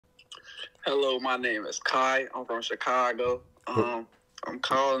Hello, my name is Kai. I'm from Chicago. I'm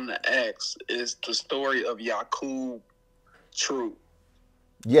calling to ask, is the story of Yakub true?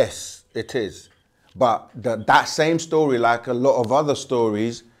 Yes, it is. But that same story, like a lot of other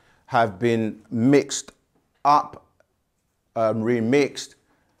stories, have been mixed up, remixed,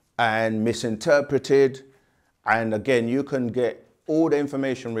 and misinterpreted. And again, you can get all the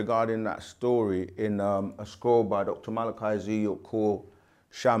information regarding that story in a scroll by Dr. Malachi Z called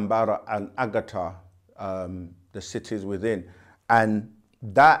Shambara and Agatha, The Cities Within. And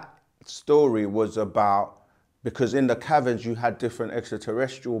that story was about, because in the caverns you had different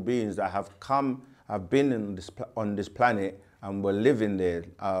extraterrestrial beings that have been on this planet and were living there.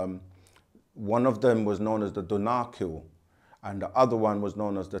 One of them was known as the Donakil, and the other one was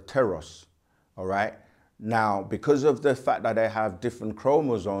known as the Teros. All right. Now, because of the fact that they have different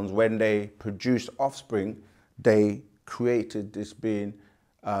chromosomes, when they produce offspring, they created this being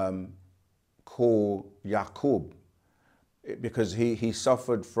called Yakub, because he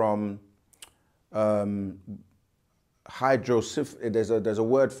suffered from there's a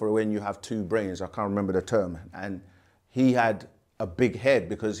word for it when you have two brains. I can't remember the term. And he had a big head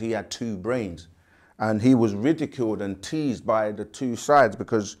because he had two brains. And he was ridiculed and teased by the two sides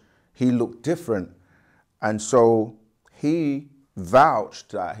because he looked different. And so he vouched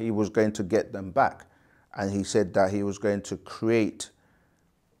that he was going to get them back. And he said that he was going to create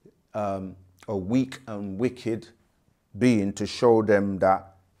a weak and wicked being to show them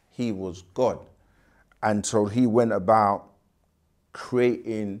that he was God. And so he went about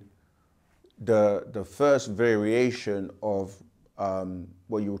creating the first variation of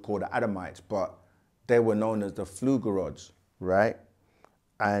what you would call the Adamites, but they were known as the Flugerods, right?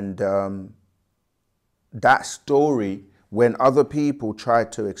 And that story, when other people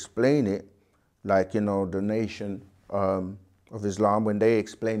tried to explain it, like, you know, the Nation of Islam, when they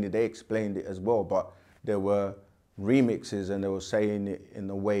explained it as well, but there were remixes and they were saying it in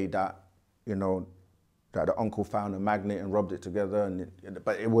a way that, you know, that the uncle found a magnet and rubbed it together,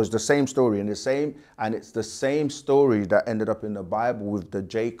 but it was the same story, and it's the same story that ended up in the Bible with the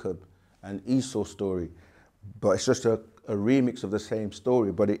Jacob and Esau story, but it's just a remix of the same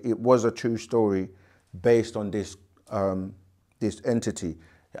story. But it was a true story based on this this entity,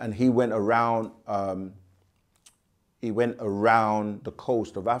 and he went around the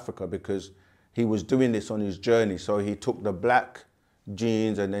coast of Africa because he was doing this on his journey. So he took the black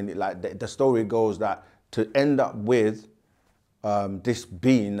genes, and then the story goes that to end up with this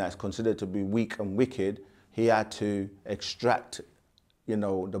being that's considered to be weak and wicked, he had to extract, you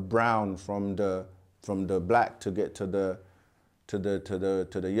know, the brown from the black to get to the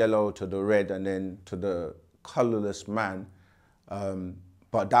yellow, to the red, and then to the colorless man.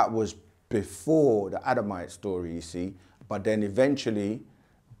 But that was before the Adamite story, you see. But then eventually,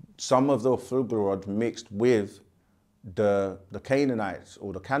 some of the Fulgurod mixed with the Canaanites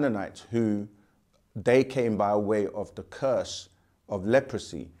or the Canaanites, who they came by way of the curse of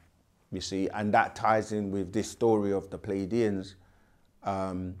leprosy, you see, and that ties in with this story of the Pleiadians,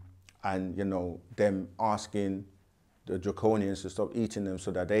 and, you know, them asking the Draconians to stop eating them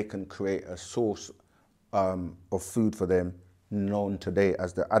so that they can create a source of food for them, known today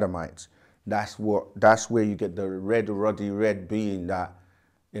as the Adamites. That's where you get the red, ruddy red being that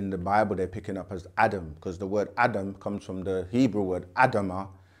in the Bible they're picking up as Adam, because the word Adam comes from the Hebrew word Adamah,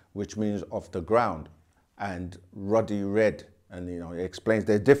 which means of the ground, and ruddy red. And, you know, it explains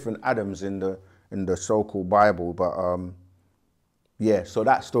there's different Adams in the so-called Bible, but yeah, so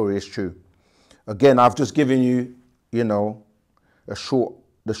that story is true. Again, I've just given you, you know, the short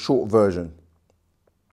version.